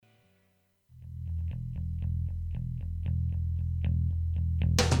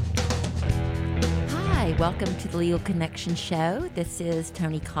Hi, welcome to the Legal Connection Show. This is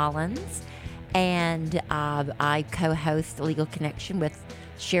Tony Collins, and I co-host the Legal Connection with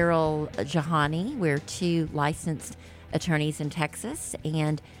Cheryl Jahani. We're two licensed attorneys in Texas,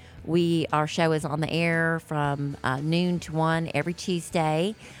 and our show is on the air from noon to 1 every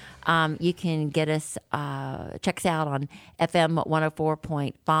Tuesday. You can get us, check us out on FM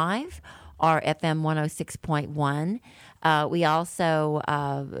 104.5 or FM 106.1. We also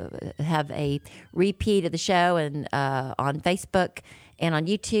have a repeat of the show and on Facebook and on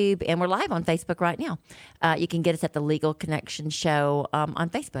YouTube, and we're live on Facebook right now. You can get us at the Legal Connection Show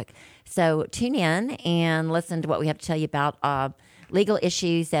on Facebook. So tune in and listen to what we have to tell you about legal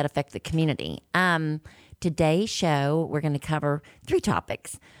issues that affect the community. Today's show, we're going to cover 3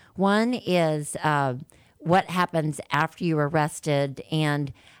 topics. One is what happens after you're arrested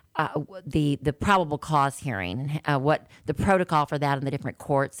and the probable cause hearing, and what the protocol for that in the different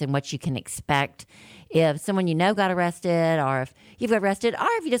courts and what you can expect if someone you know got arrested, or if you've got arrested, or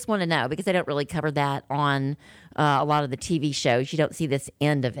if you just want to know, because they don't really cover that on a lot of the TV shows. You don't see this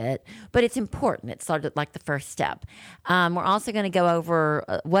end of it, but it's important. It's sort of like the first step. We're also going to go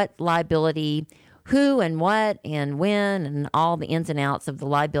over what liability, who and what and when, and all the ins and outs of the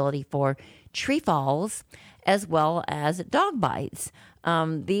liability for tree falls, as well as dog bites.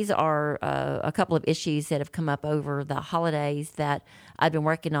 These are a couple of issues that have come up over the holidays that I've been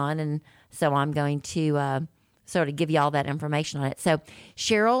working on, and so I'm going to sort of give you all that information on it. So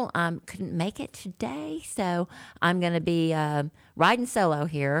Cheryl couldn't make it today, so I'm going to be riding solo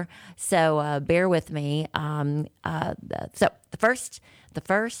here, so bear with me. So the first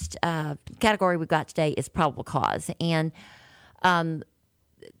category we've got today is probable cause, and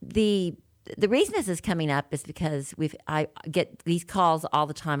the reason this is coming up is because I get these calls all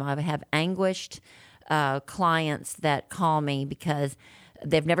the time. I have anguished clients that call me because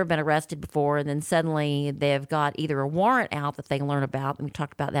they've never been arrested before, and then suddenly they've got either a warrant out that they learn about, and we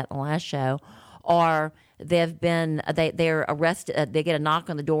talked about that in the last show, or they're arrested. They get a knock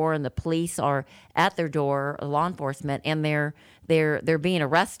on the door, and the police are at their door, law enforcement, and they're being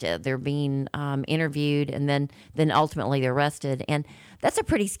arrested. They're being interviewed, and then ultimately they're arrested. And that's a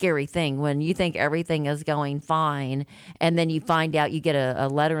pretty scary thing when you think everything is going fine, and then you find out, you get a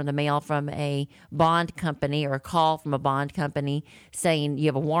letter in the mail from a bond company or a call from a bond company saying you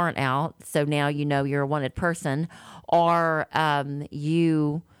have a warrant out, so now you know you're a wanted person, or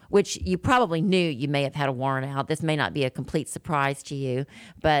which you probably knew you may have had a warrant out. This may not be a complete surprise to you,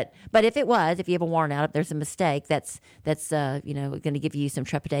 but if it was, if you have a warrant out, if there's a mistake, that's going to give you some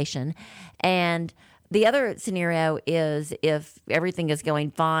trepidation. And the other scenario is if everything is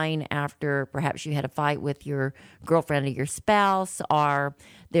going fine after perhaps you had a fight with your girlfriend or your spouse, or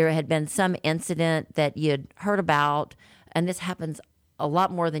there had been some incident that you'd heard about, and this happens a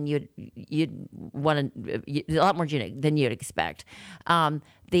lot more than you'd want to, a lot more than you'd expect.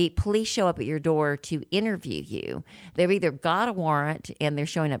 The police show up at your door to interview you. They've either got a warrant and they're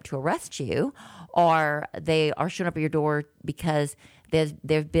showing up to arrest you, or they are showing up at your door because there's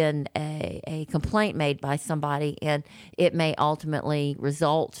been a complaint made by somebody, and it may ultimately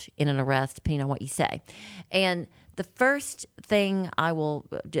result in an arrest, depending on what you say. And the first thing I will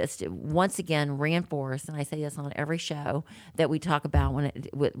just once again reinforce, and I say this on every show that we talk about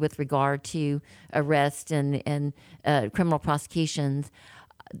with regard to arrest and criminal prosecutions,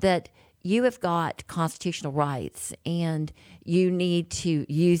 that you have got constitutional rights and you need to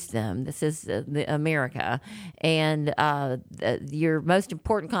use them. This is America. And your most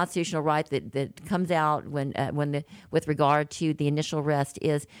important constitutional right that comes out with regard to the initial arrest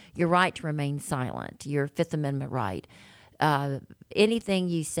is your right to remain silent, your Fifth Amendment right. Anything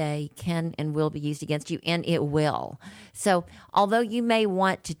you say can and will be used against you, and it will. So although you may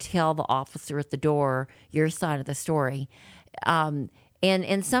want to tell the officer at the door your side of the story,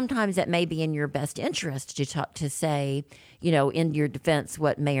 and sometimes that may be in your best interest to say, in your defense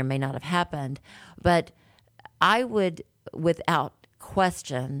what may or may not have happened. But I would, without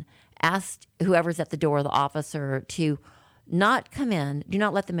question, ask whoever's at the door of the officer to not come in. Do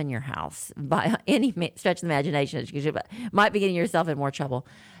not let them in your house by any stretch of the imagination, because you might be getting yourself in more trouble.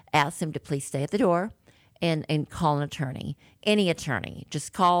 Ask them to please stay at the door and call an attorney, any attorney.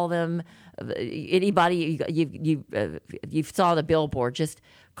 Just call them. Anybody you saw the billboard, just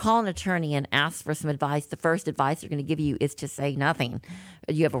call an attorney and ask for some advice. The first advice they're going to give you is to say nothing.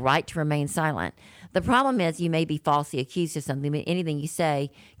 You have a right to remain silent. The problem is you may be falsely accused of something, but anything you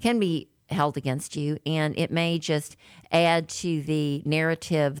say can be held against you, and it may just add to the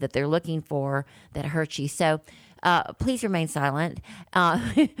narrative that they're looking for that hurts you. So please remain silent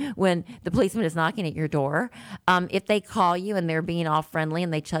when the policeman is knocking at your door. If they call you and they're being all friendly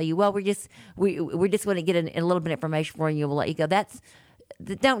and they tell you, well, we just want to get a little bit of information for you, we'll let you go.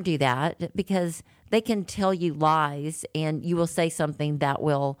 Don't do that, because they can tell you lies and you will say something that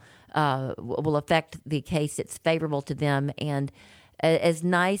will affect the case that's favorable to them. And as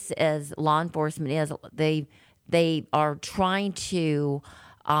nice as law enforcement is, they are trying to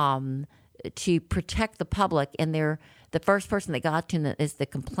protect the public, and the first person that got to them is the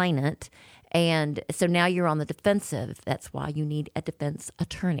complainant. And so now you're on the defensive. That's why you need a defense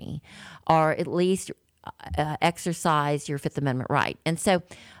attorney, or at least exercise your Fifth Amendment right. And so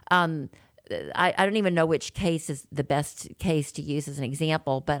I don't even know which case is the best case to use as an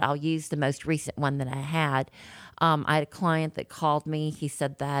example, but I'll use the most recent one that I had. I had a client that called me. He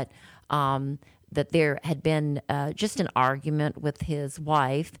said that that there had been just an argument with his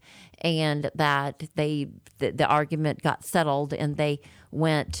wife, and that the argument got settled, and they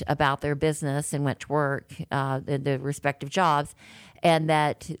went about their business and went to work, their respective jobs, and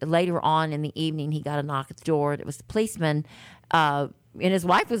that later on in the evening he got a knock at the door. It was the policeman, and his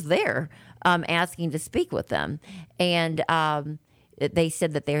wife was there, asking to speak with them, and they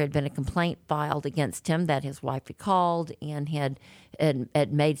said that there had been a complaint filed against him, that his wife had called and had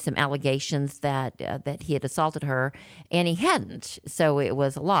made some allegations that he had assaulted her, and he hadn't. So it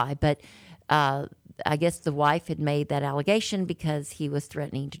was a lie. But I guess the wife had made that allegation because he was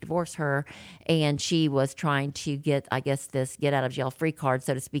threatening to divorce her, and she was trying to get, I guess, this get out of jail free card,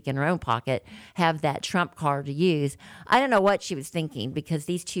 so to speak, in her own pocket, have that trump card to use. I don't know what she was thinking, because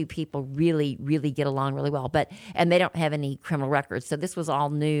these two people really, really get along really well, and they don't have any criminal records. So this was all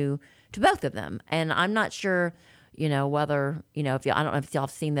new to both of them. And I'm not sure, whether, if I don't know if y'all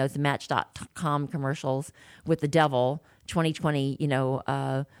have seen those Match.com commercials with the devil, 2020,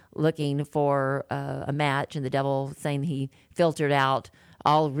 looking for a match, and the devil saying he filtered out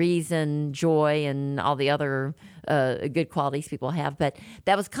all reason, joy, and all the other good qualities people have. But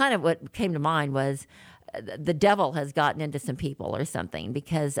that was kind of what came to mind, was the devil has gotten into some people or something,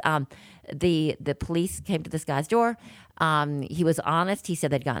 because the police came to this guy's door. He was honest. He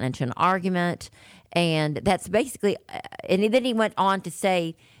said they'd gotten into an argument, and that's basically, and then he went on to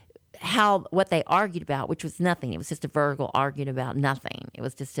say what they argued about, which was nothing. It was just a verbal argument about nothing. It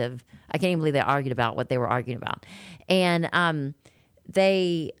was just I can't even believe they argued about what they were arguing about. And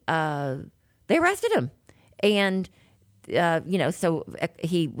they arrested him. And, so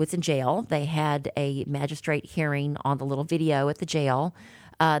he was in jail. They had a magistrate hearing on the little video at the jail.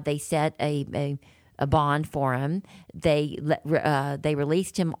 They set a bond for him. They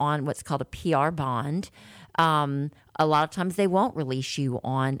released him on what's called a PR bond. A lot of times they won't release you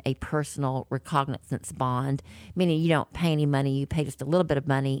on a personal recognizance bond, meaning you don't pay any money, you pay just a little bit of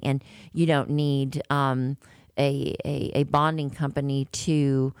money, and you don't need a bonding company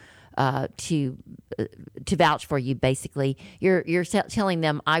to vouch for you. Basically, you're telling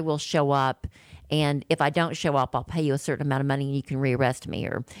them, I will show up, and if I don't show up, I'll pay you a certain amount of money, and you can rearrest me,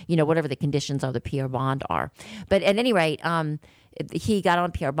 or whatever the conditions of the PR bond are. But at any rate, he got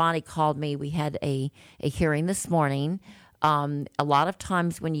on PR bond. He called me. We had a hearing this morning. A lot of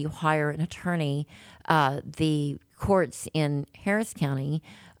times when you hire an attorney, the courts in Harris County,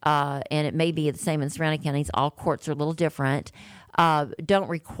 and it may be the same in surrounding counties, all courts are a little different, don't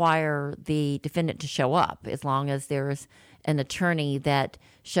require the defendant to show up, as long as there's an attorney that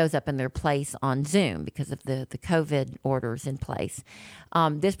shows up in their place on Zoom because of the COVID orders in place.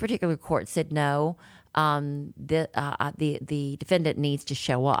 This particular court said no. The defendant needs to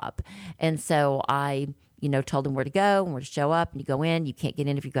show up. And so I, told him where to go and where to show up, and you go in. You can't get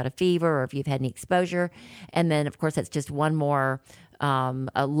in if you've got a fever or if you've had any exposure. And then, of course, that's just one more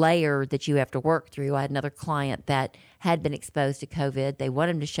a layer that you have to work through. I had another client that had been exposed to COVID. They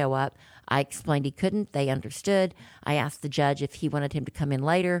wanted him to show up. I explained he couldn't. They understood. I asked the judge if he wanted him to come in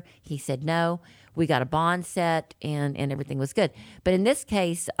later. He said no. We got a bond set, and everything was good. But in this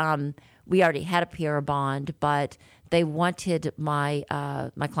case, we already had a PR bond, but they wanted my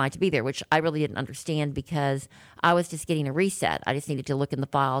client to be there, which I really didn't understand, because I was just getting a reset. I just needed to look in the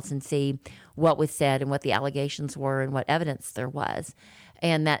files and see what was said and what the allegations were and what evidence there was.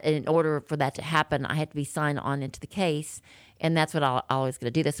 And that in order for that to happen, I had to be signed on into the case, and that's what I was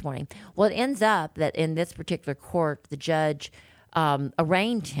going to do this morning. Well, it ends up that in this particular court, the judge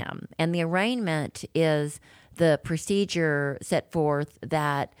arraigned him, and the arraignment is the procedure set forth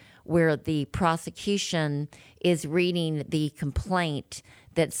that where the prosecution is reading the complaint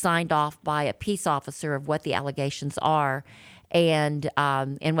that's signed off by a peace officer of what the allegations are, and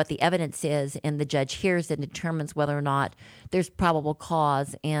what the evidence is, and the judge hears it and determines whether or not there's probable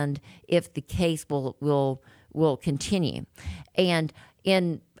cause, and if the case will will continue. And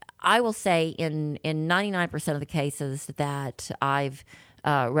I will say in 99% of the cases that I've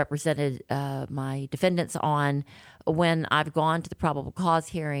represented my defendants on, when I've gone to the probable cause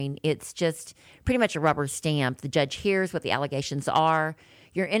hearing, it's just pretty much a rubber stamp. The judge hears what the allegations are.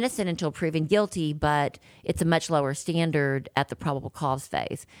 You're innocent until proven guilty, but it's a much lower standard at the probable cause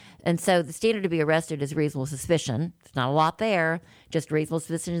phase. And so the standard to be arrested is reasonable suspicion. There's not a lot there, just reasonable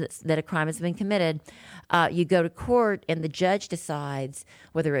suspicion that a crime has been committed. You go to court, and the judge decides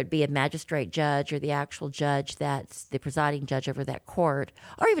whether it be a magistrate judge or the actual judge that's the presiding judge over that court,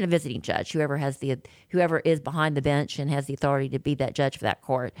 or even a visiting judge, whoever is behind the bench and has the authority to be that judge for that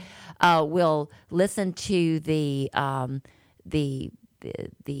court, will listen to the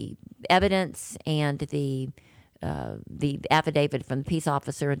evidence and the affidavit from the peace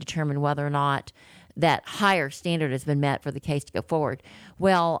officer and determine whether or not that higher standard has been met for the case to go forward.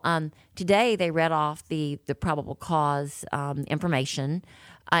 Well, today they read off the probable cause information,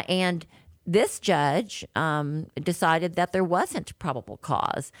 and this judge decided that there wasn't probable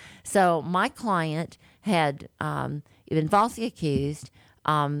cause. So my client had been falsely accused.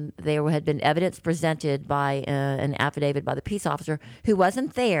 There had been evidence presented by an affidavit by the peace officer who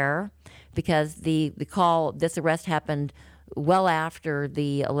wasn't there, because the arrest happened well after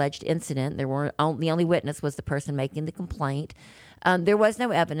the alleged incident. The only witness was the person making the complaint. There was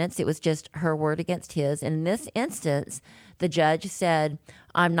no evidence. It was just her word against his. And in this instance, the judge said,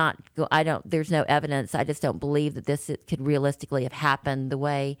 there's no evidence. I just don't believe that this could realistically have happened the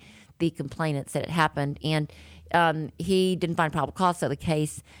way the complainant said it happened. And he didn't find probable cause, so the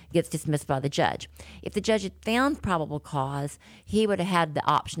case gets dismissed by the judge. If the judge had found probable cause, he would have had the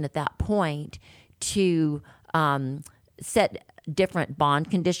option at that point to set different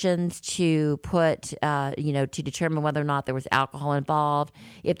bond conditions, to put, to determine whether or not there was alcohol involved,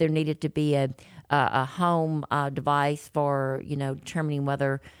 if there needed to be a home device for, determining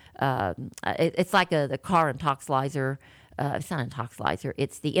whether it's like the car intoxilizer. It's not an intoxilizer,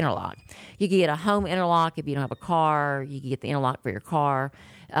 it's the interlock. You can get a home interlock if you don't have a car. You can get the interlock for your car.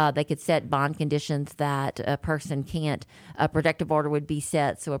 They could set bond conditions that a person can't, a protective order would be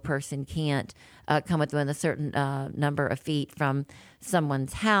set so a person can't come within a certain number of feet from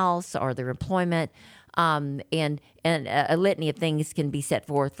someone's house or their employment. And a litany of things can be set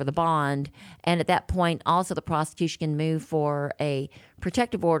forth for the bond. And at that point, also the prosecution can move for a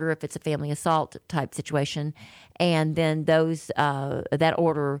protective order if it's a family assault type situation. And then that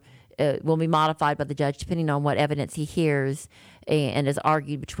order will be modified by the judge depending on what evidence he hears and is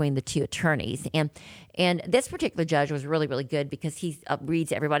argued between the two attorneys. And this particular judge was really, really good because he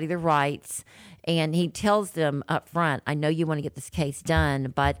reads everybody their rights, and he tells them up front, I know you want to get this case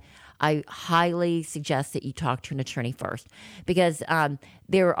done, but I highly suggest that you talk to an attorney first, because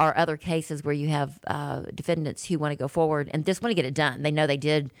there are other cases where you have defendants who want to go forward and just want to get it done. They know they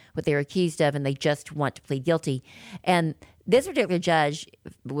did what they were accused of, and they just want to plead guilty. And this particular judge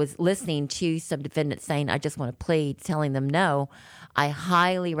was listening to some defendants saying, I just want to plead, telling them, no, I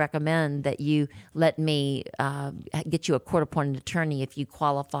highly recommend that you let me get you a court-appointed attorney if you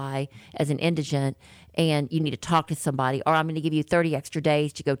qualify as an indigent and you need to talk to somebody, or I'm going to give you 30 extra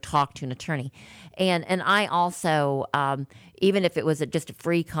days to go talk to an attorney. And I also, even if it was just a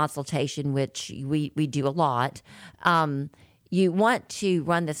free consultation, which we do a lot, you want to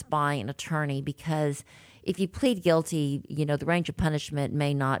run this by an attorney, because if you plead guilty, the range of punishment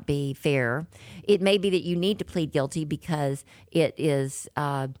may not be fair. It may be that you need to plead guilty because it is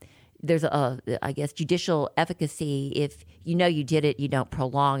there's I guess, judicial efficacy. If you know you did it, you don't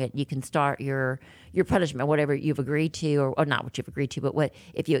prolong it. You can start your punishment, whatever you've agreed to, or not what you've agreed to, but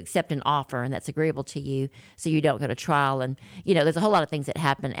if you accept an offer and that's agreeable to you, so you don't go to trial. And there's a whole lot of things that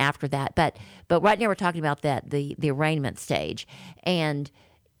happen after that. But right now we're talking about the arraignment stage. And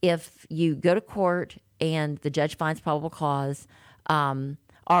if you go to court and the judge finds probable cause,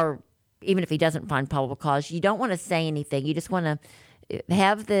 or even if he doesn't find probable cause, you don't want to say anything. You just want to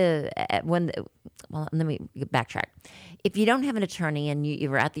have let me backtrack. If you don't have an attorney and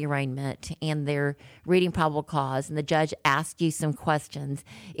you're at the arraignment and they're reading probable cause and the judge asks you some questions,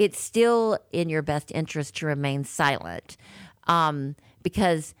 it's still in your best interest to remain silent,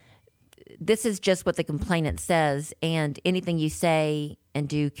 because this is just what the complainant says, and anything you say and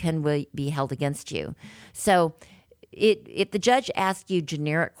do can be held against you. So if the judge asks you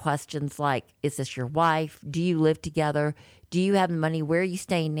generic questions like, is this your wife? Do you live together? Do you have money? Where are you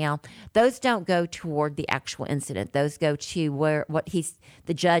staying now? Those don't go toward the actual incident. Those go to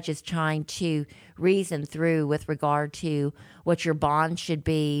the judge is trying to reason through with regard to what your bond should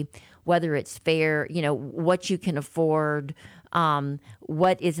be, whether it's fair, what you can afford,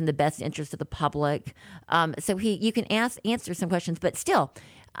 what is in the best interest of the public. So you can answer some questions, but still,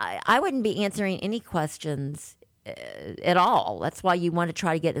 I wouldn't be answering any questions at all. That's why you want to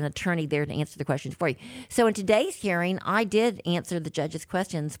try to get an attorney there to answer the questions for you. So in today's hearing, I did answer the judge's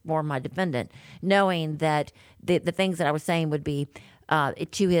questions for my defendant, knowing that the things that I was saying would be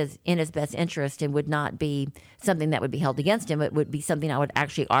in his best interest and would not be something that would be held against him. It would be something I would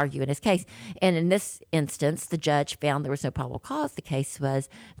actually argue in his case. And in this instance, the judge found there was no probable cause. The case was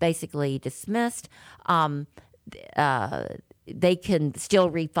basically dismissed. They can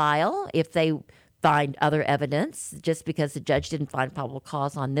still refile if they find other evidence. Just because the judge didn't find probable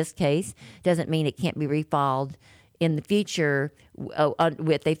cause on this case doesn't mean it can't be refiled in the future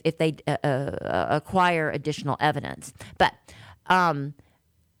if they acquire additional evidence. But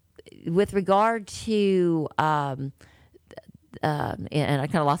with regard to, and I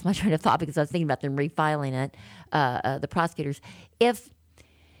kind of lost my train of thought because I was thinking about them refiling it, the prosecutors, if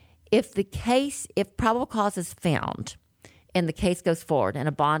probable cause is found and the case goes forward and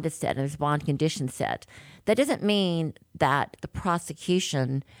a bond is set and there's bond conditions set, that doesn't mean that the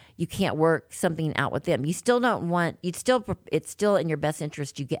prosecution, you can't work something out with them. You still don't want, it's still in your best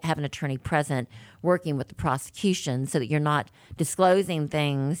interest you have an attorney present working with the prosecution so that you're not disclosing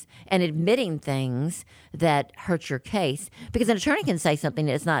things and admitting things that hurt your case. Because an attorney can say something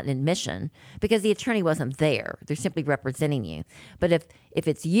that is not an admission because the attorney wasn't there. They're simply representing you. But if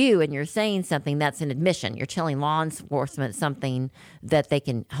it's you and you're saying something, that's an admission. You're telling law enforcement something that they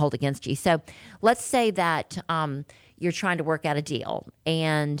can hold against you. So let's say that you're trying to work out a deal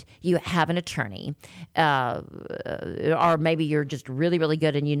and you have an attorney, or maybe you're just really, really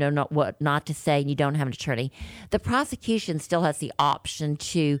good and you know what not to say and you don't have an attorney. The prosecution still has the option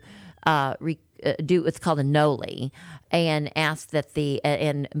to do what's called a noli and ask that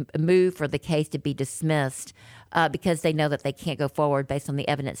and move for the case to be dismissed because they know that they can't go forward based on the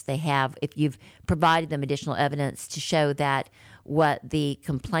evidence they have. If you've provided them additional evidence to show that what the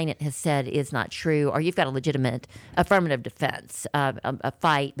complainant has said is not true, or you've got a legitimate affirmative defense, a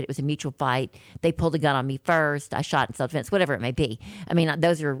fight, but it was a mutual fight. They pulled a gun on me first. I shot in self-defense, whatever it may be. I mean,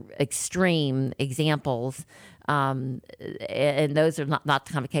 those are extreme examples, and those are not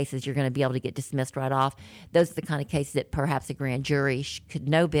the kind of cases you're going to be able to get dismissed right off. Those are the kind of cases that perhaps a grand jury could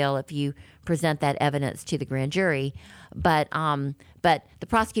no bill if you present that evidence to the grand jury. But the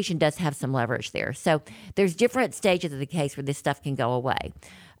prosecution does have some leverage there. So there's different stages of the case where this stuff can go away.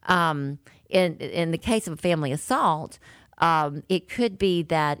 In the case of a family assault, it could be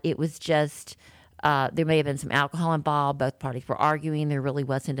that it was just there may have been some alcohol involved. Both parties were arguing. There really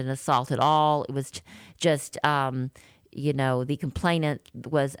wasn't an assault at all. It was just the complainant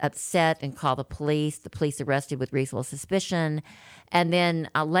was upset and called the police. The police arrested with reasonable suspicion. And then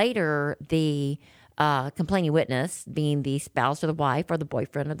later, the complaining witness, being the spouse or the wife or the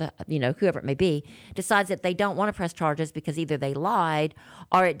boyfriend or the whoever it may be, decides that they don't want to press charges because either they lied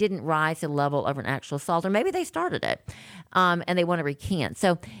or it didn't rise to the level of an actual assault, or maybe they started it and they want to recant.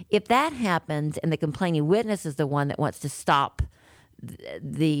 So if that happens and the complaining witness is the one that wants to stop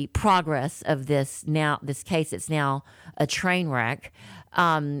the progress of this case, it's now a train wreck,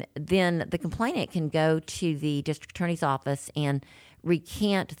 then the complainant can go to the district attorney's office and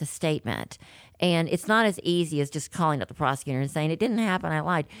recant the statement. And it's not as easy as just calling up the prosecutor and saying, it didn't happen, I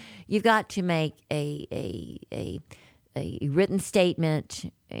lied. You've got to make a written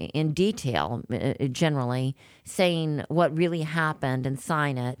statement in detail, generally, saying what really happened and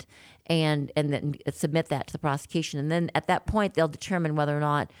sign it, and then submit that to the prosecution. And then at that point, they'll determine whether or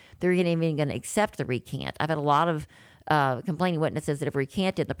not they're even going to accept the recant. I've had a lot of complaining witnesses that have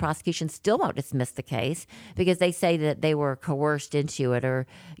recanted. The prosecution still won't dismiss the case because they say that they were coerced into it, or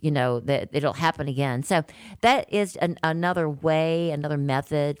that it'll happen again. So that is another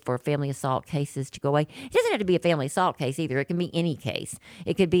method for family assault cases to go away. It doesn't have to be a family assault case either. It can be any case.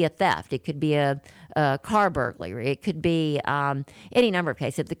 It could be a theft. It could be a car burglary. It could be any number of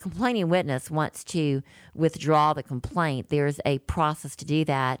cases. If the complaining witness wants to withdraw the complaint, there's a process to do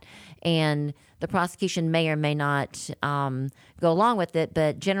that, and the prosecution may or may not go along with it,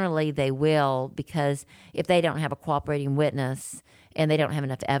 but generally they will, because if they don't have a cooperating witness and they don't have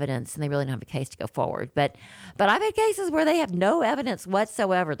enough evidence, and they really don't have a case to go forward. But I've had cases where they have no evidence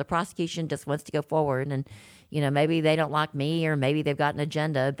whatsoever. The prosecution just wants to go forward, and maybe they don't like me, or maybe they've got an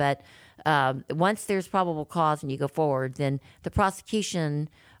agenda. But once there's probable cause and you go forward, then the prosecution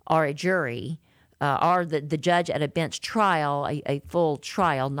or a jury or the judge at a bench trial, a full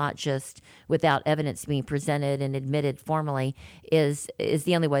trial, not just without evidence being presented and admitted formally, is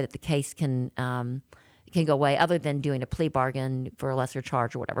the only way that the case can can go away, other than doing a plea bargain for a lesser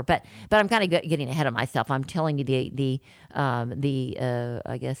charge or whatever. But I'm kind of getting ahead of myself. I'm telling you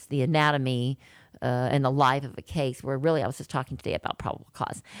I guess the anatomy and the life of a case, where really I was just talking today about probable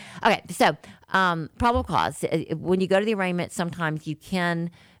cause. Okay, so probable cause. When you go to the arraignment, sometimes you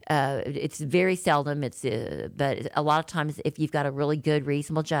can. It's very seldom. But a lot of times, if you've got a really good,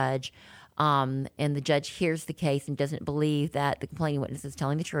 reasonable judge, and the judge hears the case and doesn't believe that the complaining witness is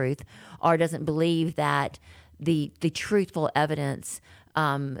telling the truth, or doesn't believe that the truthful evidence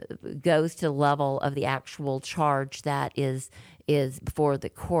goes to the level of the actual charge that is before the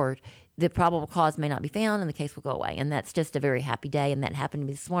court, the probable cause may not be found and the case will go away. And that's just a very happy day. And that happened to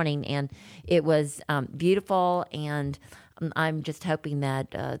me this morning. And it was beautiful. And I'm just hoping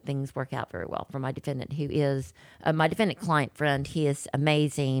that things work out very well for my defendant, who is my defendant client friend. He is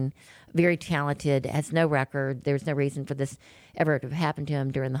amazing, very talented, has no record. There's no reason for this ever to have happened to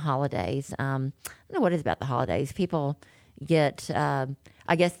him during the holidays. I don't know what it is about the holidays. People get,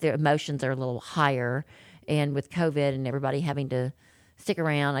 I guess their emotions are a little higher. And with COVID and everybody having to stick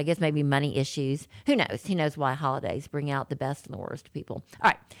around, I guess maybe money issues. Who knows? Who knows why holidays bring out the best and the worst people. All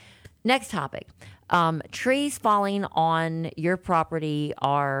right. Next topic. Trees falling on your property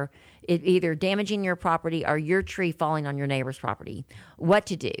are either damaging your property or your tree falling on your neighbor's property. What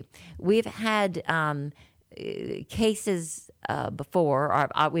to do? We've had cases before,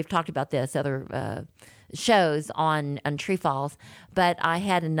 or we've talked about this, other shows on tree falls, but I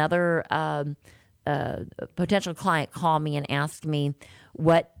had another potential client call me and ask me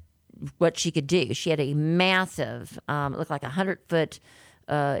what she could do. She had a massive, it looked like 100-foot,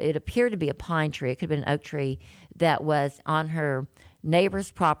 it appeared to be a pine tree. It could have been an oak tree that was on her neighbor's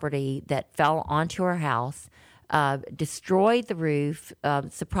property that fell onto her house, destroyed the roof.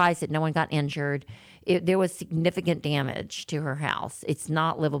 Surprised that no one got injured. There was significant damage to her house. It's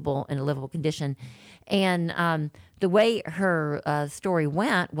not livable in a livable condition. And the way her story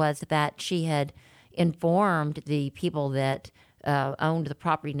went was that she had informed the people that owned the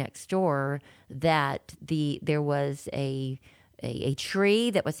property next door that there was a tree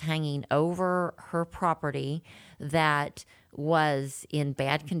that was hanging over her property that was in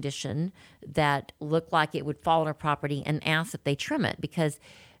bad condition, that looked like it would fall on her property, and asked that they trim it because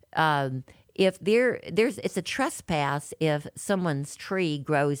if it's a trespass if someone's tree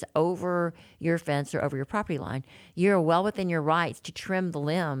grows over your fence or over your property line. You're well within your rights to trim the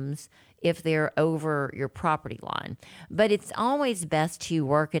limbs if they're over your property line. But it's always best to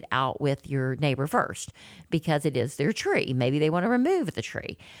work it out with your neighbor first because it is their tree. Maybe they want to remove the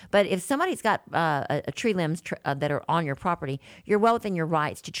tree. But if somebody's got a tree limbs that are on your property, you're well within your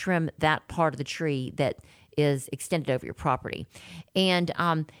rights to trim that part of the tree that is extended over your property. And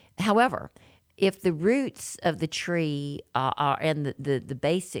however, if the roots of the tree are and the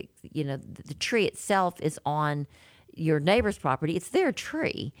basic, the tree itself is on your neighbor's property, it's their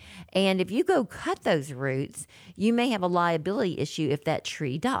tree. And if you go cut those roots, you may have a liability issue if that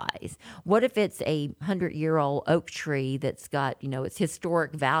tree dies. What if it's a 100-year-old oak tree that's got, its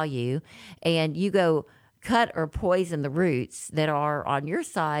historic value, and you go cut or poison the roots that are on your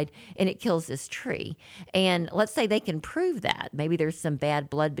side and it kills this tree? And let's say they can prove that. Maybe there's some bad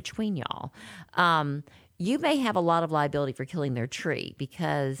blood between y'all. You may have a lot of liability for killing their tree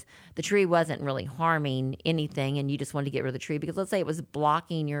because the tree wasn't really harming anything and you just wanted to get rid of the tree because let's say it was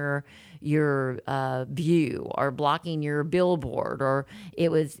blocking your view or blocking your billboard, or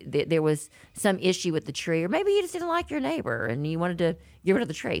there was some issue with the tree, or maybe you just didn't like your neighbor and you wanted to get rid of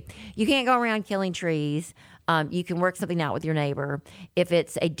the tree. You can't go around killing trees. You can work something out with your neighbor. If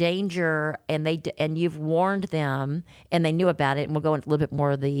it's a danger and you've warned them and they knew about it, and we'll go into a little bit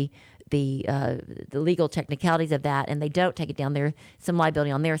more of the legal technicalities of that, and they don't take it down, there's some liability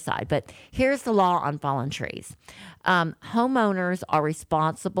on their side. But here's the law on fallen trees. Homeowners are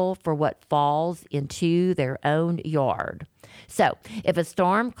responsible for what falls into their own yard. So if a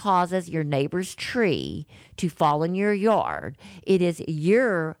storm causes your neighbor's tree to fall in your yard, it is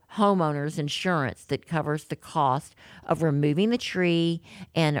your homeowner's insurance that covers the cost of removing the tree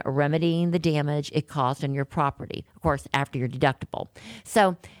and remedying the damage it caused on your property, of course, after your deductible.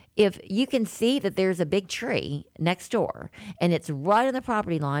 So if you can see that there's a big tree next door and it's right on the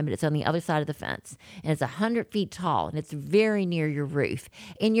property line, but it's on the other side of the fence, and it's 100 feet tall and it's very near your roof,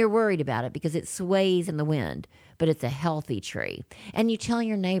 and you're worried about it because it sways in the wind, but it's a healthy tree, and you tell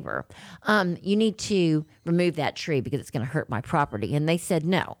your neighbor, you need to remove that tree because it's going to hurt my property. And they said,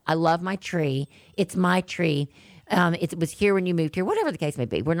 no, I love my tree. It's my tree. It was here when you moved here, whatever the case may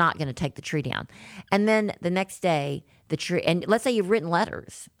be. We're not going to take the tree down. And then the next day, the tree, and let's say you've written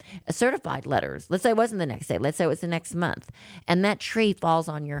letters, certified letters. Let's say it wasn't the next day. Let's say it was the next month. And that tree falls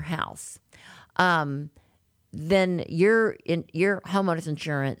on your house. then your homeowner's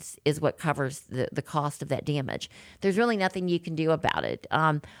insurance is what covers the cost of that damage. There's really nothing you can do about it.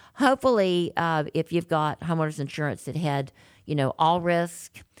 Hopefully, if you've got homeowner's insurance that had, all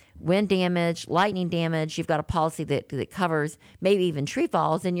risk, wind damage, lightning damage, you've got a policy that covers maybe even tree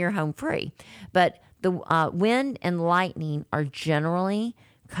falls, and you're home free. But the wind and lightning are generally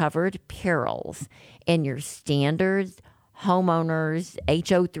covered perils in your standard homeowners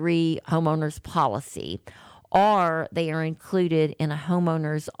HO3 homeowners policy, or they are included in a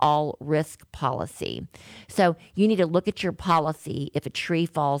homeowner's all risk policy. So you need to look at your policy if a tree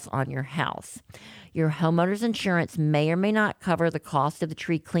falls on your house. Your homeowner's insurance may or may not cover the cost of the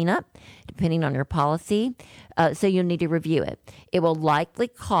tree cleanup, depending on your policy, so you'll need to review it. It will likely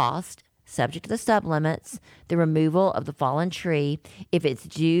cost, subject to the sublimits, the removal of the fallen tree if it's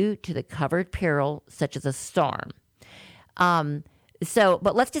due to the covered peril, such as a storm.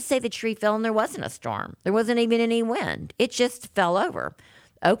 But let's just say the tree fell and there wasn't a storm. There wasn't even any wind. It just fell over.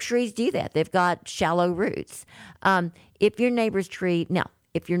 Oak trees do that. They've got shallow roots. If your neighbor's tree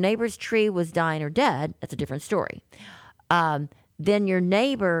was dying or dead, that's a different story. Then your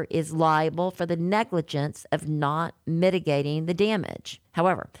neighbor is liable for the negligence of not mitigating the damage.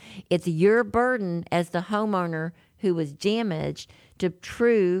 However, it's your burden as the homeowner who was damaged to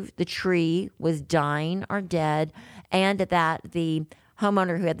prove the tree was dying or dead, and that the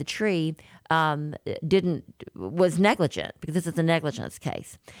homeowner who had the tree was negligent, because this is a negligence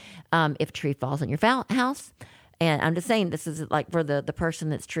case. If a tree falls on your house, and I'm just saying this is like for the person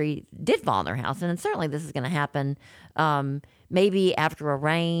that's tree did fall on their house, and certainly this is going to happen maybe after a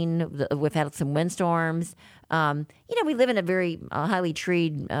rain. We've had some windstorms. We live in a very highly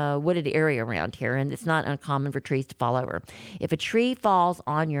treed, wooded area around here, and it's not uncommon for trees to fall over. If a tree falls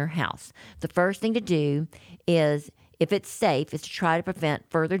on your house, the first thing to do is, if it's safe, is to try to prevent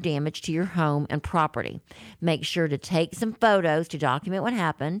further damage to your home and property. Make sure to take some photos to document what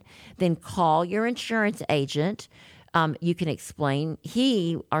happened. Then call your insurance agent. You can explain,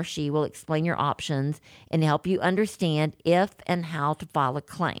 he or she will explain your options and help you understand if and how to file a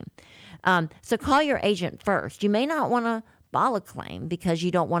claim. So call your agent first. You may not want to file a claim because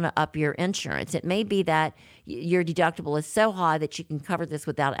you don't want to up your insurance. It may be that your deductible is so high that you can cover this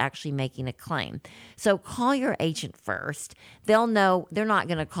without actually making a claim. So call your agent first. They'll know they're not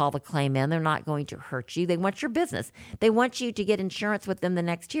going to call the claim in. They're not going to hurt you. They want your business. They want you to get insurance with them the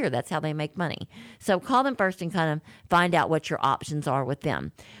next year. That's how they make money. So call them first and kind of find out what your options are with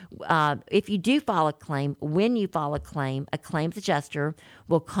them. If you do file a claim, when you file a claims adjuster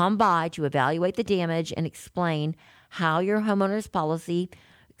will come by to evaluate the damage and explain how your homeowner's policy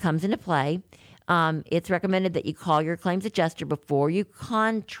comes into play. It's recommended that you call your claims adjuster before you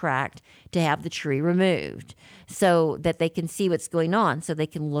contract to have the tree removed, so that they can see what's going on, so they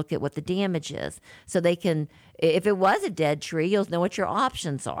can look at what the damage is. So they can, if it was a dead tree, you'll know what your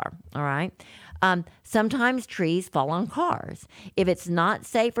options are, all right? Sometimes trees fall on cars. If it's not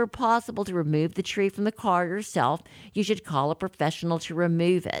safe or possible to remove the tree from the car yourself, you should call a professional to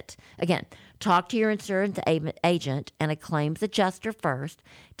remove it. Again, talk to your insurance agent and a claims adjuster first.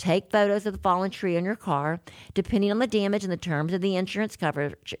 Take photos of the fallen tree on your car. Depending on the damage and the terms of the insurance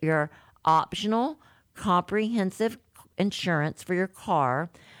coverage, your optional comprehensive insurance for your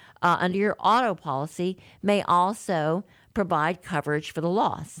car under your auto policy may also provide coverage for the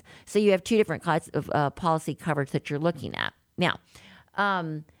loss. So you have two different kinds of policy coverage that you're looking at. Now,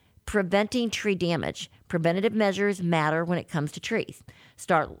 preventing tree damage. Preventative measures matter when it comes to trees.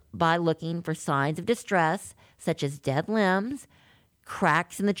 Start by looking for signs of distress, such as dead limbs,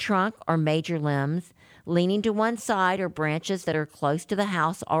 cracks in the trunk or major limbs, leaning to one side, or branches that are close to the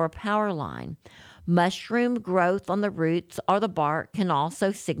house or a power line. Mushroom growth on the roots or the bark can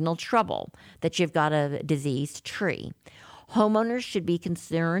also signal trouble, that you've got a diseased tree. Homeowners should be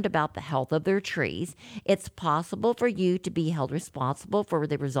concerned about the health of their trees. It's possible for you to be held responsible for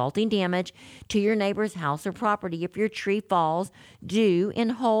the resulting damage to your neighbor's house or property if your tree falls due in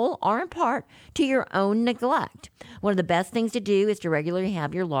whole or in part to your own neglect. One of the best things to do is to regularly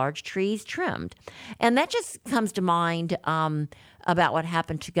have your large trees trimmed. And that just comes to mind about what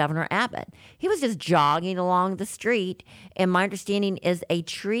happened to Governor Abbott. He was just jogging along the street, and my understanding is a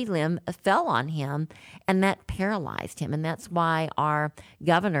tree limb fell on him, and that paralyzed him. And that's why our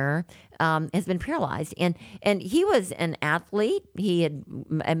governor has been paralyzed. And he was an athlete. He had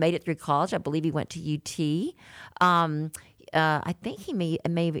made it through college. I believe he went to UT. I think he may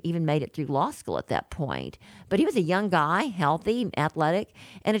have even made it through law school at that point. But he was a young guy, healthy, athletic,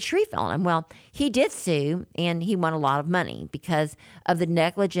 and a tree fell on him. Well, he did sue, and he won a lot of money because of the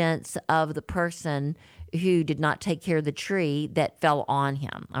negligence of the person who did not take care of the tree that fell on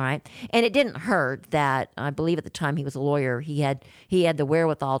him. All right, and it didn't hurt that I believe at the time he was a lawyer. He had the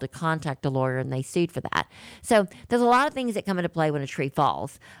wherewithal to contact a lawyer, and they sued for that. So there's a lot of things that come into play when a tree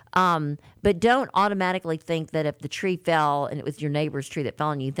falls. But don't automatically think that if the tree fell and it was your neighbor's tree that fell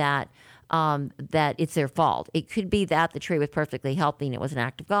on you, that it's their fault. It could be that the tree was perfectly healthy and it was an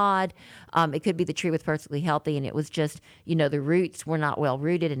act of God. It could be the tree was perfectly healthy and it was just, the roots were not well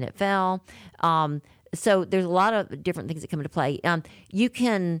rooted and it fell. So there's a lot of different things that come into play. I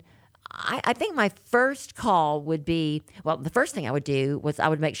think my first call would be, the first thing I would do was I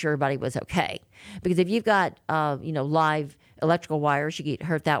would make sure everybody was okay. Because if you've got, live electrical wires, you get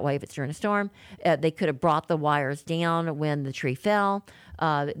hurt that way if it's during a storm. They could have brought the wires down when the tree fell.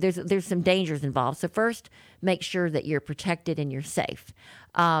 There's some dangers involved. So first, make sure that you're protected and you're safe.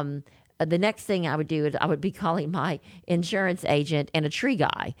 The next thing I would do is I would be calling my insurance agent and a tree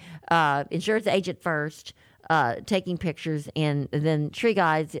guy. Insurance agent first, taking pictures, and then tree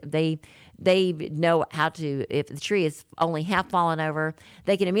guys, they know how to, if the tree is only half fallen over,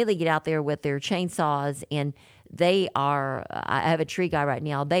 they can immediately get out there with their chainsaws, and I have a tree guy right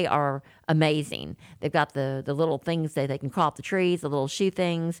now, they are amazing. They've got the little things that they can crawl up the trees, the little shoe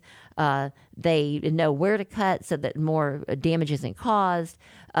things. They know where to cut so that more damage isn't caused.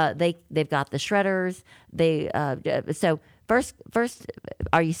 They've got the shredders. So first,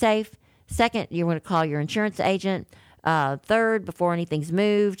 are you safe? Second, you want to call your insurance agent. Third, before anything's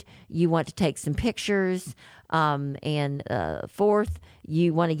moved, you want to take some pictures. And fourth,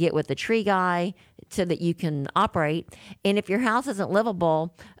 you want to get with the tree guy so that you can operate. And if your house isn't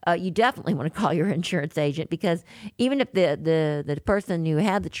livable, you definitely want to call your insurance agent, because even if the person who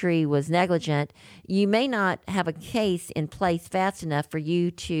had the tree was negligent, you may not have a case in place fast enough for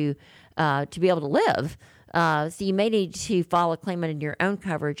you to be able to live. So you may need to file a claim under your own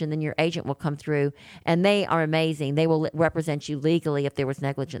coverage, and then your agent will come through, and they are amazing. They will represent you legally if there was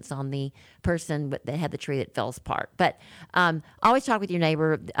negligence on the person that had the tree that fell apart. But always talk with your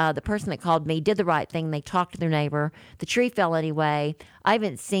neighbor. The person that called me did the right thing. They talked to their neighbor. The tree fell anyway. I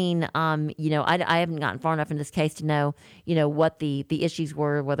haven't seen, I haven't gotten far enough in this case to know, what the issues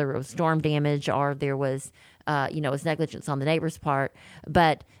were, whether it was storm damage or there was, was negligence on the neighbor's part.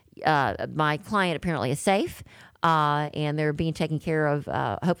 But my client apparently is safe, and they're being taken care of,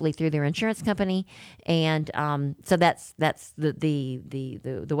 hopefully through their insurance company, and so that's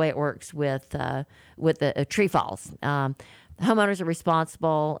the way it works with the tree falls. Homeowners are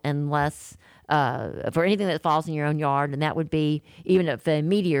responsible unless for anything that falls in your own yard, and that would be even if a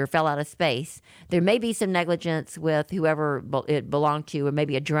meteor fell out of space. There may be some negligence with whoever it belonged to, or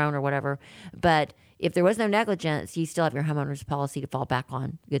maybe a drone or whatever, but if there was no negligence, you still have your homeowner's policy to fall back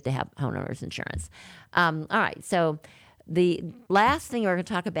on. Good to have homeowner's insurance. All right, so the last thing we're going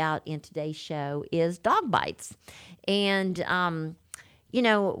to talk about in today's show is dog bites. And,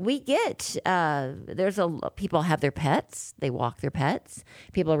 we get, people have their pets. They walk their pets.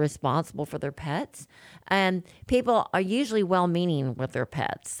 People are responsible for their pets. And people are usually well-meaning with their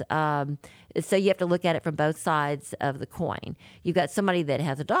pets. So you have to look at it from both sides of the coin. You've got somebody that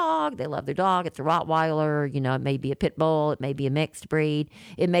has a dog. They love their dog. It's a Rottweiler. It may be a pit bull. It may be a mixed breed.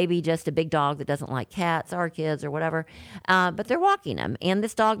 It may be just a big dog that doesn't like cats or kids or whatever. But they're walking them. And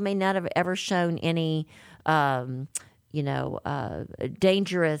this dog may not have ever shown any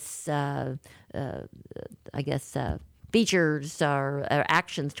dangerous, features or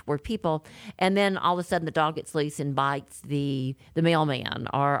actions toward people, and then all of a sudden the dog gets loose and bites the mailman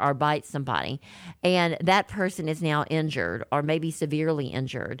or bites somebody, and that person is now injured or maybe severely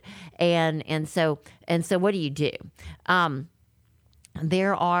injured, and so what do you do?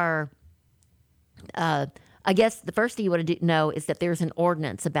 There are I guess the first thing you want to know is that there's an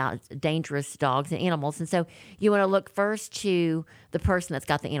ordinance about dangerous dogs and animals. And so you want to look first to the person that's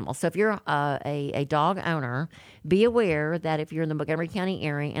got the animal. So if you're a dog owner, be aware that if you're in the Montgomery County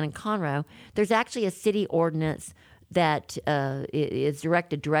area and in Conroe, there's actually a city ordinance that is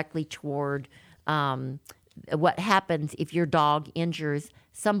directed directly toward what happens if your dog injures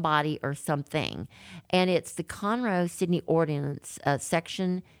somebody or something. And it's the Conroe City Ordinance,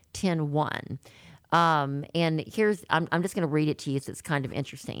 Section 10.1. And here's, I'm just going to read it to you, so it's kind of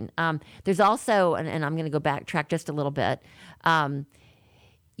interesting. There's also, and I'm going to go backtrack just a little bit. For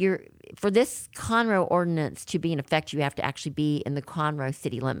this Conroe ordinance to be in effect, you have to actually be in the Conroe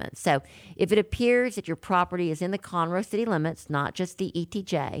city limits. So if it appears that your property is in the Conroe city limits, not just the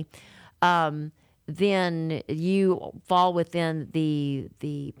ETJ, then you fall within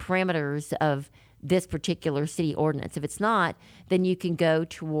the parameters of this particular city ordinance. If it's not, then you can go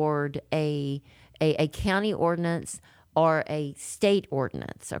toward a county ordinance or a state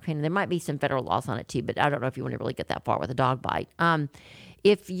ordinance. Okay, and there might be some federal laws on it too, but I don't know if you want to really get that far with a dog bite.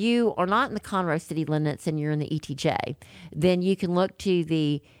 If you are not in the Conroe city limits and you're in the ETJ, then you can look to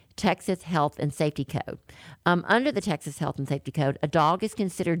the Texas Health and Safety Code. Under the Texas Health and Safety Code, a dog is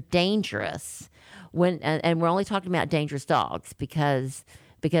considered dangerous when, and we're only talking about dangerous dogs because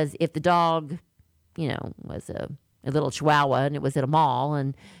if the dog, was a little chihuahua and it was at a mall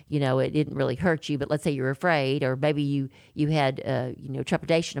and, it didn't really hurt you, but let's say you're afraid or maybe you had,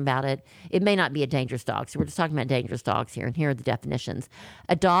 trepidation about it, it may not be a dangerous dog. So we're just talking about dangerous dogs here, and here are the definitions.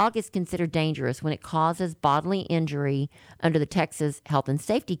 A dog is considered dangerous when it causes bodily injury under the Texas Health and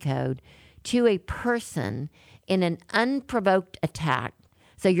Safety Code to a person in an unprovoked attack.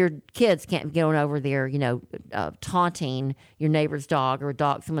 So your kids can't be going over there, taunting your neighbor's dog or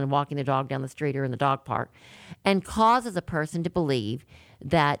someone walking their dog down the street or in the dog park, and causes a person to believe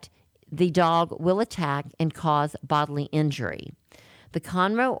that the dog will attack and cause bodily injury. The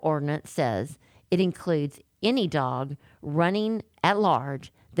Conroe Ordinance says it includes any dog running at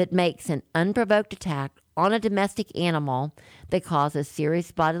large that makes an unprovoked attack on a domestic animal that causes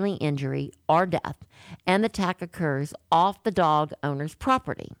serious bodily injury or death, and the attack occurs off the dog owner's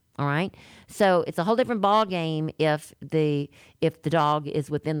property. All right, so it's a whole different ball game if the dog is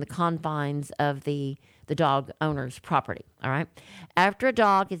within the confines of the dog owner's property. All right, after a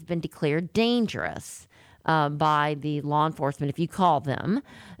dog has been declared dangerous by the law enforcement, if you call them,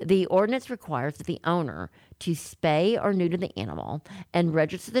 the ordinance requires that the owner to spay or neuter the animal and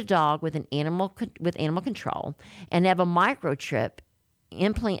register the dog with animal control and have a microchip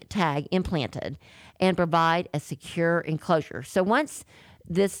tag implanted and provide a secure enclosure. So once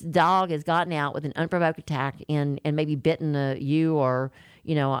this dog has gotten out with an unprovoked attack and maybe bitten you or,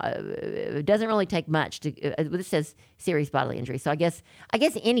 it doesn't really take much to, this says serious bodily injury. So I guess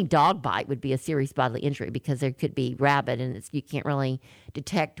any dog bite would be a serious bodily injury because there could be rabid and you can't really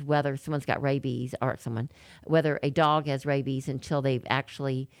detect whether someone's got rabies or whether a dog has rabies until they've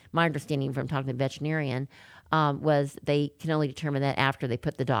actually, my understanding from talking to a veterinarian, was they can only determine that after they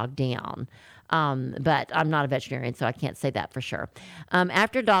put the dog down. But I'm not a veterinarian, so I can't say that for sure.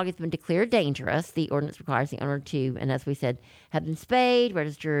 After a dog has been declared dangerous, the ordinance requires the owner to, and as we said, have been spayed,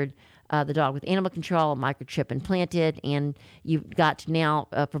 registered the dog with animal control, a microchip implanted, and you've got to now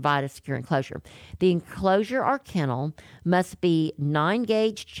provide a secure enclosure. The enclosure or kennel must be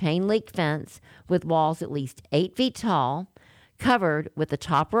 9-gauge chain link fence with walls at least 8 feet tall, covered with a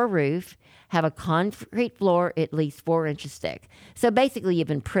top or a roof, have a concrete floor at least 4 inches thick. So basically,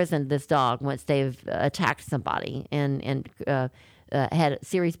 you've imprisoned this dog once they've attacked somebody and had a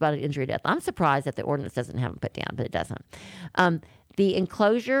serious bodily injury or death. I'm surprised that the ordinance doesn't have them put down, but it doesn't. The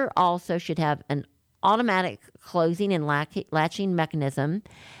enclosure also should have an automatic closing and latching mechanism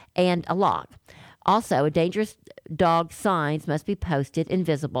and a lock. Also, a dangerous dog signs must be posted and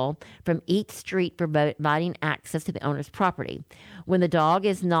visible from each street providing access to the owner's property. When the dog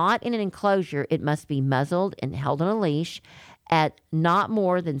is not in an enclosure, it must be muzzled and held on a leash at not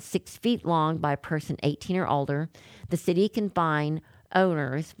more than 6 feet long by a person 18 or older. The city can fine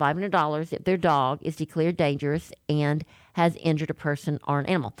owners $500 if their dog is declared dangerous and has injured a person or an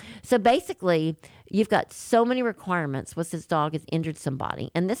animal. So basically, you've got so many requirements once this dog has injured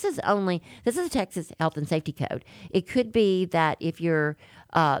somebody. And this is a Texas Health and Safety Code. It could be that if you're,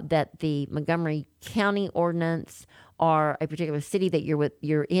 that the Montgomery County ordinance or a particular city that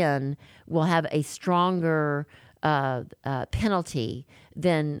you're in will have a stronger penalty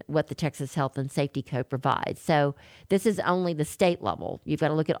than what the Texas Health and Safety Code provides. So this is only the state level. You've got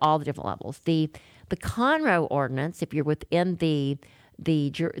to look at all the different levels. The Conroe ordinance, if you're within the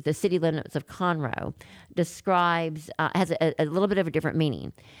city limits of Conroe, describes has a little bit of a different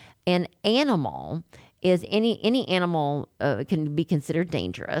meaning. An animal is any animal can be considered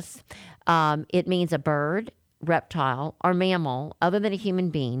dangerous. It means a bird, reptile, or mammal other than a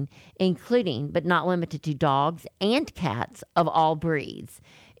human being, including but not limited to dogs and cats of all breeds.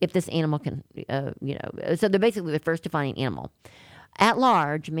 If this animal can, so they're basically the first defining animal. At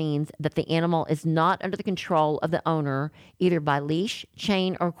large means that the animal is not under the control of the owner, either by leash,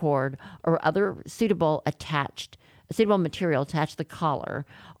 chain, or cord, or other suitable material attached to the collar,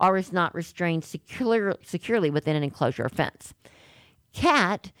 or is not restrained securely within an enclosure or fence.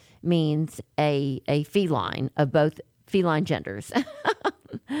 Cat means a feline of both feline genders.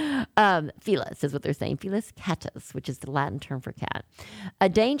 Felis is what they're saying. Felis catus, which is the Latin term for cat. A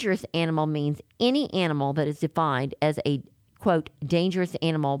dangerous animal means any animal that is defined as a, quote, dangerous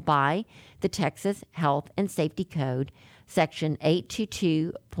animal by the Texas Health and Safety Code, Section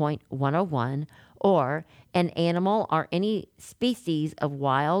 822.101, or an animal or any species of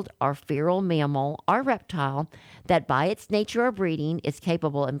wild or feral mammal or reptile that by its nature of breeding is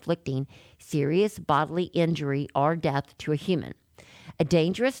capable of inflicting serious bodily injury or death to a human. A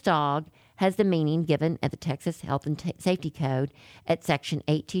dangerous dog has the meaning given at the Texas Health and Safety Code at Section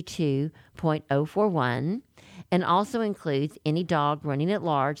 822.041 and also includes any dog running at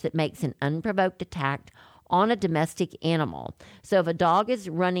large that makes an unprovoked attack on a domestic animal. So if a dog is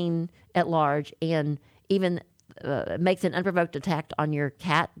running at large and even makes an unprovoked attack on your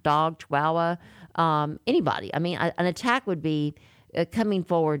cat, dog, chihuahua, anybody. I mean, an attack would be coming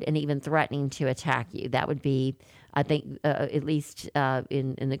forward and even threatening to attack you. That would be, I think, at least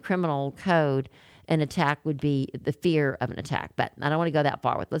in the criminal code, an attack would be the fear of an attack. But I don't want to go that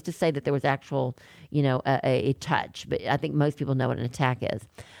far with. Let's just say that there was actual, a touch. But I think most people know what an attack is.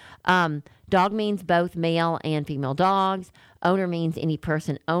 Dog means both male and female dogs. Owner means any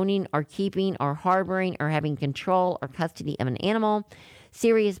person owning or keeping or harboring or having control or custody of an animal.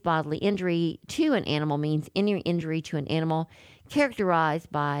 Serious bodily injury to an animal means any injury to an animal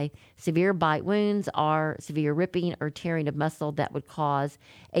characterized by severe bite wounds or severe ripping or tearing of muscle that would cause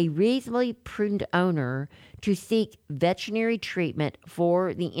a reasonably prudent owner to seek veterinary treatment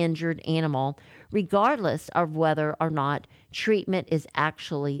for the injured animal, regardless of whether or not treatment is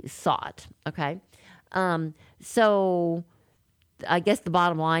actually sought. Okay? So I guess the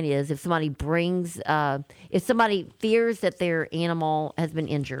bottom line is if somebody if somebody fears that their animal has been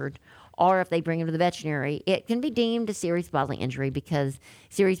injured, or if they bring him to the veterinary, it can be deemed a serious bodily injury because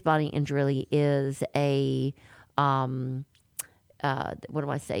serious bodily injury is a, what do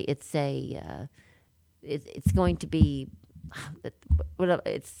I say? It's going to be,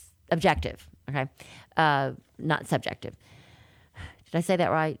 it's objective, okay? Not subjective. Did I say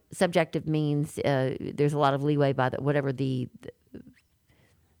that right? Subjective means there's a lot of leeway by whatever the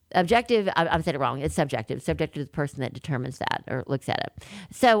objective, I've said it wrong. It's subjective. Subjective is the person that determines that or looks at it.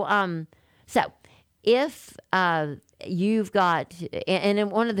 So if you've got, and in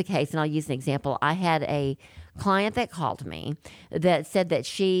one of the cases, and I'll use an example, I had a client that called me that said that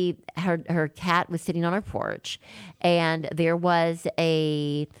her cat was sitting on her porch, and there was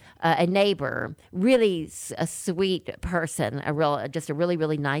a neighbor, really a sweet person, just a really,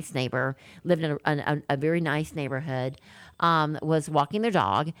 really nice neighbor, lived in a very nice neighborhood, was walking their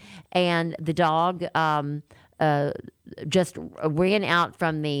dog, and the dog just ran out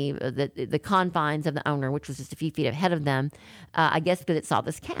from the confines of the owner, which was just a few feet ahead of them, I guess because it saw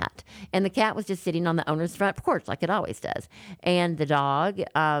this cat. And the cat was just sitting on the owner's front porch like it always does. And the dog,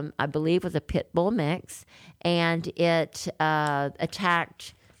 I believe, was a pit bull mix, and it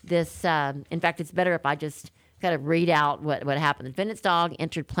attacked this. In fact, it's better if I just kind of read out what happened. The defendant's dog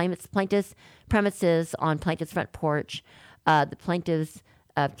entered plaintiff's premises on plaintiff's front porch. The plaintiff's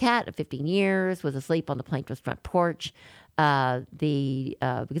cat of 15 years was asleep on the plaintiff's front porch. Because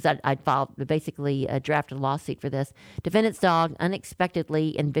I'd filed, basically drafted a lawsuit for this. Defendant's dog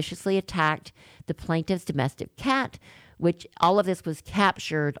unexpectedly and viciously attacked the plaintiff's domestic cat, which all of this was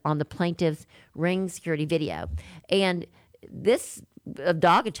captured on the plaintiff's Ring security video. And this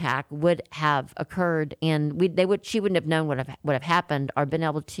dog attack would have occurred, and she wouldn't have known what have happened or been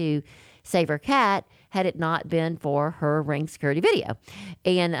able to save her cat had it not been for her Ring security video.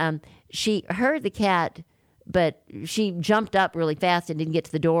 And she heard the cat, but she jumped up really fast and didn't get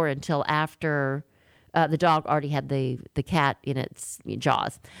to the door until after the dog already had the cat in its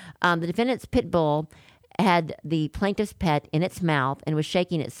jaws. The defendant's pit bull had the plaintiff's pet in its mouth and was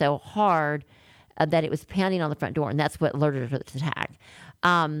shaking it so hard that it was pounding on the front door, and that's what alerted her to the attack.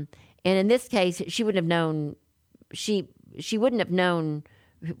 And in this case, she wouldn't have known. She wouldn't have known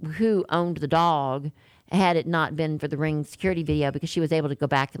who owned the dog had it not been for the Ring security video, because she was able to go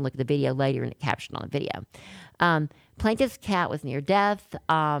back and look at the video later and it captured on the video. Plaintiff's cat was near death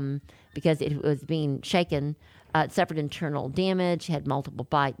because it was being shaken. It suffered internal damage, had multiple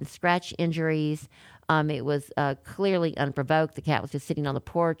bite and scratch injuries. It was clearly unprovoked. The cat was just sitting on the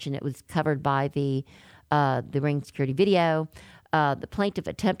porch, and it was covered by the Ring security video. The plaintiff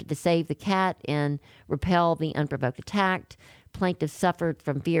attempted to save the cat and repel the unprovoked attack. Plaintiff suffered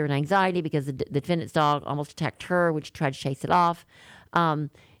from fear and anxiety because the defendant's dog almost attacked her when she tried to chase it off.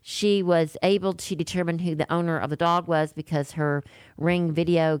 She was able to determine who the owner of the dog was because her Ring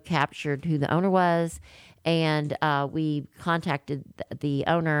video captured who the owner was. And we contacted the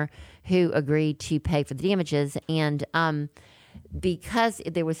owner, who agreed to pay for the damages. And because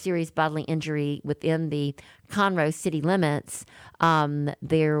there was serious bodily injury within the Conroe city limits,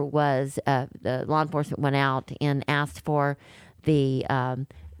 there was the law enforcement went out and asked for the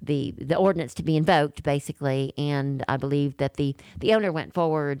the ordinance to be invoked, basically. And I believe that the owner went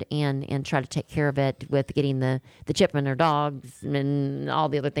forward and tried to take care of it with getting the chip in their dogs and all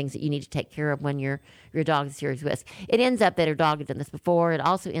the other things that you need to take care of when your dog is serious risk. It ends up that her dog had done this before. It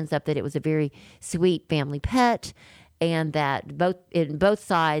also ends up that it was a very sweet family pet, and that both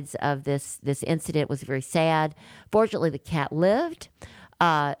sides of this incident was very sad. Fortunately, the cat lived,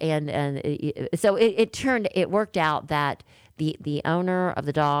 so it worked out that the owner of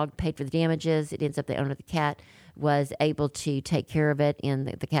the dog paid for the damages. It ends up the owner of the cat was able to take care of it, and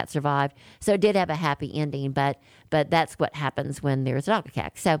the cat survived. So it did have a happy ending, but that's what happens when there's a dog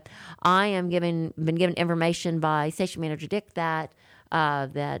attack. So I am been given information by Station Manager Dick that I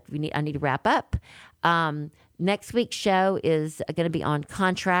need to wrap up. Next week's show is going to be on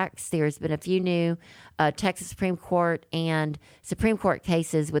contracts. There's been a few new Texas Supreme Court and Supreme Court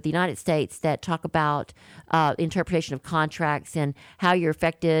cases with the United States that talk about interpretation of contracts and how you're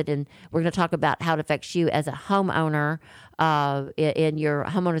affected. And we're going to talk about how it affects you as a homeowner in your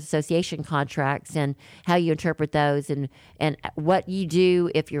homeowners association contracts, and how you interpret those, and what you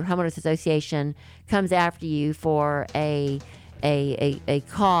do if your homeowners association comes after you for a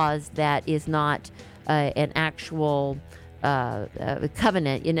cause that is not an actual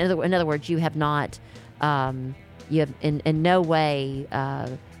covenant. In other words, you have not, you have in no way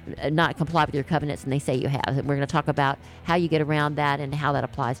not complied with your covenants, and they say you have. And we're going to talk about how you get around that and how that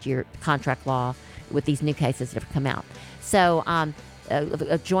applies to your contract law with these new cases that have come out. So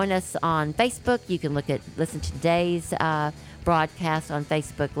join us on Facebook. You can listen to today's broadcast on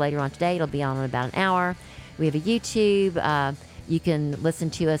Facebook later on today. It'll be on in about an hour. We have a YouTube. You can listen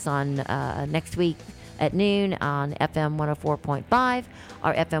to us on next week at noon on FM 104.5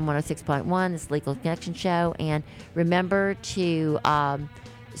 or FM 106.1, this Legal Connection Show. And remember to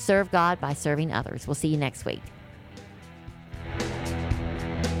serve God by serving others. We'll see you next week.